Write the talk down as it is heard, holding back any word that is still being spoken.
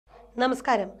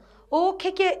നമസ്കാരം.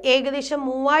 ഓഖയ്ക്ക് ഏകദേശം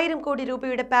 3000 കോടി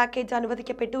രൂപയുടെ പാക്കേജ്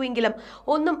അനുവദിക്കപ്പെട്ടുവെങ്കിലും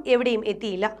ഒന്നും എവിടെയും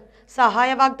എത്തിയില്ല.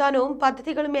 സഹായ വാഗ്ദാനവും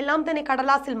പദ്ധതികളും എല്ലാം തന്നെ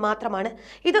കടലാസിൽ മാത്രമാണ്.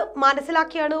 ഇത്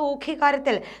മനസ്സിലാക്കിയാണ് ഓഖി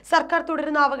കാര്യത്തിൽ സർക്കാർ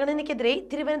തുടരുന്ന അവഗണനയ്ക്കെതിരെ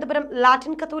തിരുവനന്തപുരം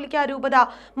ലാറ്റിൻ കത്തോലിക്ക രൂപത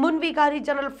മുൻ വികാരി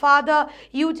ജനറൽ ഫാദർ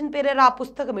യൂജിൻ പെരേറ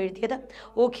പുസ്തകം എഴുതിയത്.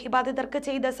 ഓഖി ബാധിതർക്ക്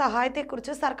ചെയ്ത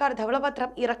സഹായത്തെക്കുറിച്ച് സർക്കാർ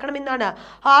ധവളപത്രം ഇറക്കണമെന്നാണ്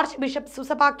ആർച്ച് ബിഷപ്പ്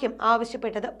സുസഭാക്യം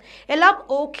ആവശ്യപ്പെട്ടത്. എല്ലാം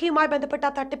ഓഖിയുമായി ബന്ധപ്പെട്ട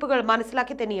തട്ടിപ്പുകൾ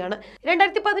മനസ്സിലാക്കി തന്നെയാണ്.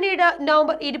 2017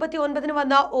 നവംബർ 29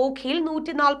 വന്ന ഓഖിയിൽ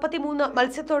 143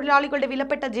 മത്സ്യത്തൊഴിലാളികളുടെ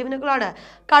വിലപ്പെട്ട ജീവനുകളാണ്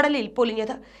കടലിൽ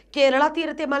പൊലിഞ്ഞത്. കേരള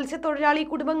തീരത്തെ മത്സ്യത്തൊഴിലാളി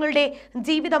കുടുംബങ്ങളുടെ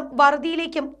ജീവിതം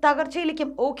വറുതിയിലേക്കും തകർച്ചയിലേക്കും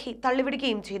ഓഖി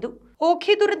തള്ളിവിടുകയും ചെയ്തു.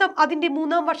 ഓഖി ദുരന്തം അതിന്റെ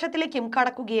 3ാം വർഷത്തിലേക്കും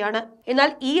കടക്കുകയാണ്. എന്നാൽ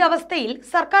ഈ അവസ്ഥയിൽ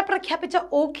സർക്കാർ പ്രഖ്യാപിച്ച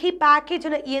ഓഖി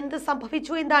പാക്കേജിന് എന്ത്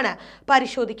സംഭവിച്ചു എന്നാണ്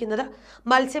പരിശോധിക്കുന്നത്.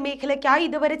 മത്സ്യമേഖലയ്ക്കായി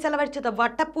ഇതുവരെ ചെലവഴിച്ചത്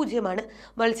വട്ടപൂജ്യമാണ്.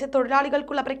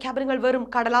 മത്സ്യത്തൊഴിലാളികൾക്കുള്ള പ്രഖ്യാപനങ്ങൾ വെറും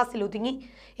കടലാസിൽ ഒതുങ്ങി.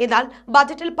 എന്നാൽ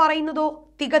ബജറ്റിൽ പറയുന്നതോ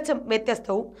തികച്ചും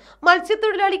വ്യത്യസ്തവും.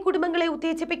 മത്സ്യത്തൊഴിലാളി കുടുംബങ്ങളെ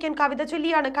ഉത്തേജിപ്പിക്കാൻ കവിത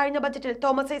ചൊല്ലിയാണ് കഴിഞ്ഞ ബജറ്റിൽ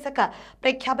തോമസ് ഐസക്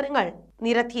പ്രഖ്യാപനങ്ങൾ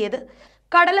നിരത്തിയത്.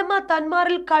 കടലമ്മ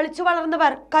തന്മാറിൽ കളിച്ചു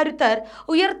വളർന്നവർ കരുത്തർ,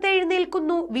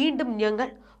 ഉയർത്തെഴുന്നേൽക്കുന്നു വീണ്ടും ഞങ്ങൾ.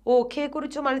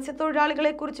 ഓഖിയെക്കുറിച്ച്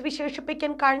മത്സ്യത്തൊഴിലാളികളെ കുറിച്ച്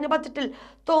വിശേഷിപ്പിക്കാൻ കഴിഞ്ഞ ബജറ്റിൽ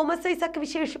തോമസ് ഐസക്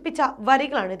വിശേഷിപ്പിച്ച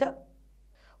വരികളാണിത്.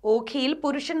 ഓഖിയിൽ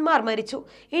പുരുഷന്മാർ മരിച്ചു,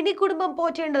 ഇനി കുടുംബം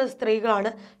പോറ്റേണ്ടത് സ്ത്രീകളാണ്.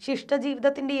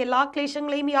 ശിഷ്ടജീവിതത്തിന്റെ എല്ലാ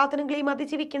ക്ലേശങ്ങളെയും യാതനകളെയും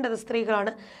അതിജീവിക്കേണ്ടത്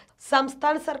സ്ത്രീകളാണ്.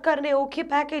 സംസ്ഥാന സർക്കാരിന്റെ ഓഖി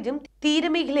പാക്കേജും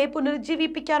തീരമേഖലയെ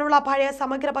പുനരുജ്ജീവിപ്പിക്കാനുള്ള പഴയ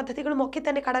സമഗ്ര പദ്ധതികളും ഒക്കെ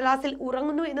തന്നെ കടലാസിൽ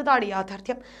ഉറങ്ങുന്നു എന്നതാണ്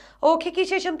യാഥാർത്ഥ്യം. ഓഖിക്ക്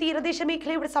ശേഷം തീരദേശ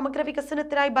മേഖലയുടെ സമഗ്ര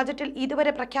വികസനത്തിനായി ബജറ്റിൽ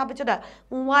ഇതുവരെ പ്രഖ്യാപിച്ചത്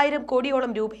 3000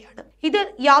 കോടിയോളം രൂപയാണ്. ഇതിൽ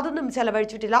യാതൊന്നും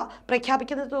ചെലവഴിച്ചിട്ടില്ല.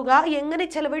 പ്രഖ്യാപിക്കുന്ന തുക എങ്ങനെ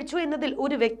ചെലവഴിച്ചു എന്നതിൽ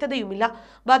ഒരു വ്യക്തതയുമില്ല.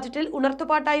 ബജറ്റിൽ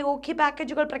ഉണർത്തുപാട്ടായി ഓഖി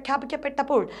പാക്കേജുകൾ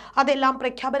പ്രഖ്യാപിക്കപ്പെട്ടപ്പോൾ അതെല്ലാം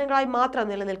പ്രഖ്യാപനങ്ങളായി മാത്രം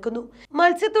നിലനിൽക്കുന്നു.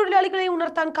 മത്സ്യത്തൊഴിലാളികളെ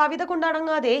ഉണർത്താൻ കവിത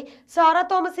കൊണ്ടടങ്ങാതെ സാറ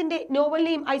തോമസിന്റെ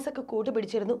നോവലിനെയും ഐസക്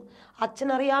കൂട്ടുപിടിച്ചിരുന്നു.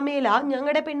 അച്ഛനറിയാമേല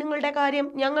ഞങ്ങളുടെ പെണ്ണുങ്ങളുടെ കാര്യം,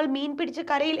 ഞങ്ങൾ മീൻ പിടിച്ച്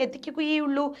കരയിൽ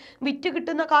എത്തിക്കുകയുള്ളൂ, വിറ്റ്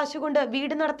കിട്ടുന്ന കാശുകൊണ്ട്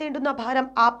വീട് നടത്തേണ്ടുന്ന ഭാരം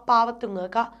ആ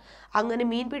പാവത്തുങ്ങക. അങ്ങനെ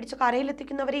മീൻ പിടിച്ച്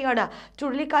കരയിലെത്തിക്കുന്നവരെയാണ്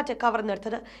ചുഴലിക്കാറ്റ്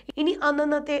കവർന്നെടുത്തത്. ഇനി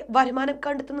അന്നന്നത്തെ വരുമാനം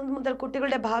കണ്ടെത്തുന്നത് മുതൽ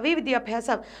കുട്ടികളുടെ ഭാവി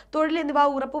വിദ്യാഭ്യാസം, തൊഴിൽ എന്നിവ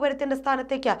ഉറപ്പുവരുത്തേണ്ട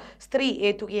സ്ഥാനത്തേക്ക് സ്ത്രീ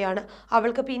എത്തുകയാണ്.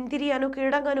 അവൾക്ക് പിന്തിരിയാനോ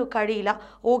കീഴടങ്ങാനോ കഴിയില്ല.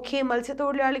 ഓഖിയെയും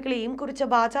മത്സ്യത്തൊഴിലാളികളെയും കുറിച്ച്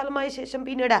വാചാലമായ ശേഷം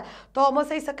പിന്നീട്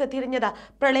തോമസ് ഐസക് തിരിഞ്ഞത്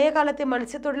പ്രളയകാലത്തെ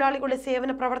മത്സ്യത്തൊഴിലാളികളുടെ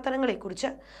സേവന പ്രവർത്തനങ്ങളെ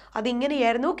കുറിച്ച്.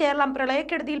 അതിങ്ങനെയായിരുന്നു. കേരളം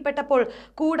പ്രളയക്കെടുതിയിൽപ്പെട്ടപ്പോൾ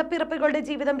കൂടപ്പിറപ്പുകളുടെ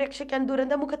ജീവിതം രക്ഷിക്കാൻ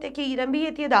ദുരന്തമുഖത്തേക്ക്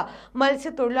ഇരമ്പിയെത്തിയത്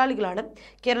മത്സ്യത്തൊഴിലാളികളാണ്.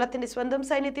 കേരളത്തിന്റെ സ്വന്തം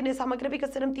സൈന്യത്തിന്റെ സമഗ്ര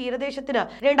വികസനം തീരദേശത്തിന്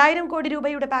 2000 കോടി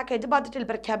രൂപയുടെ പാക്കേജ് ബജറ്റിൽ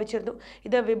പ്രഖ്യാപിച്ചിരുന്നു.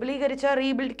 ഇത് വിപുലീകരിച്ച്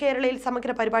റീബിൽഡ് കേരളയിൽ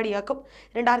സമഗ്ര പരിപാടിയാക്കും.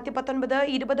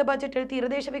 2019-20 ബജറ്റിൽ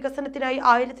തീരദേശ വികസനത്തിനായി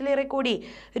 1000-ലേറെ കോടി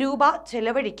രൂപ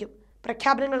ചെലവഴിക്കും.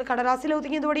 പ്രഖ്യാപനങ്ങൾ കടലാസിൽ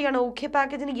ഒതുങ്ങിയതോടെയാണ് ഓഖി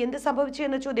പാക്കേജിന് എന്ത് സംഭവിച്ചു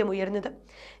എന്ന ചോദ്യം ഉയർന്നത്.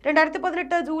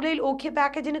 2018 ജൂലൈയിൽ ഓഖി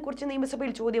പാക്കേജിനെ കുറിച്ച്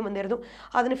നിയമസഭയിൽ ചോദ്യം വന്നിരുന്നു.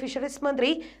 അതിന് ഫിഷറീസ് മന്ത്രി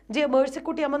ജെ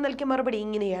മേഴ്സിക്കുട്ടിയമ്മ നൽകിയ മറുപടി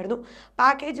ഇങ്ങനെയായിരുന്നു: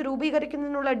 പാക്കേജ്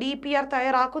രൂപീകരിക്കുന്നതിനുള്ള DPR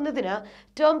തയ്യാറാക്കുന്നതിന്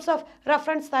ടേംസ് ഓഫ്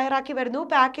റെഫറൻസ് തയ്യാറാക്കി വരുന്നു.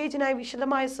 പാക്കേജിനായി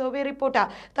വിശദമായ സർവേ റിപ്പോർട്ട്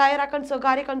തയ്യാറാക്കാൻ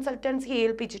സ്വകാര്യ കൺസൾട്ടൻസിയെ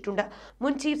ഏൽപ്പിച്ചിട്ടുണ്ട്.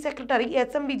 മുൻ ചീഫ് സെക്രട്ടറി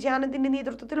SM വിജയാനന്ദിന്റെ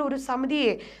നേതൃത്വത്തിൽ ഒരു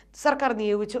സമിതിയെ സർക്കാർ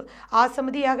നിയോഗിച്ചു. ആ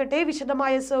സമിതിയാകട്ടെ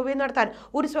വിശദമായ സർവേ നടത്താൻ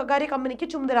ഒരു സ്വകാര്യ കമ്പനിക്ക്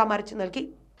ചുമതല മറിച്ചു നൽകി.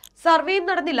 സർവേയും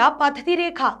നടന്നില്ല, പദ്ധതി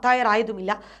രേഖ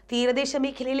തയ്യാറായതുമില്ല. തീരദേശ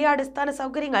മേഖലയിലെ അടിസ്ഥാന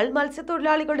സൗകര്യങ്ങൾ,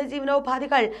 മത്സ്യത്തൊഴിലാളികളുടെ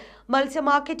ജീവനോപാധികൾ, മത്സ്യ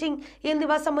മാർക്കറ്റിംഗ്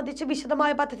എന്നിവ സംബന്ധിച്ച്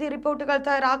വിശദമായ പദ്ധതി റിപ്പോർട്ടുകൾ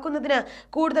തയ്യാറാക്കുന്നതിന്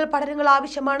കൂടുതൽ പഠനങ്ങൾ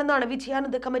ആവശ്യമാണെന്നാണ്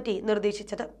വിജയാനന്ദ് കമ്മിറ്റി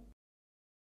നിർദ്ദേശിച്ചത്.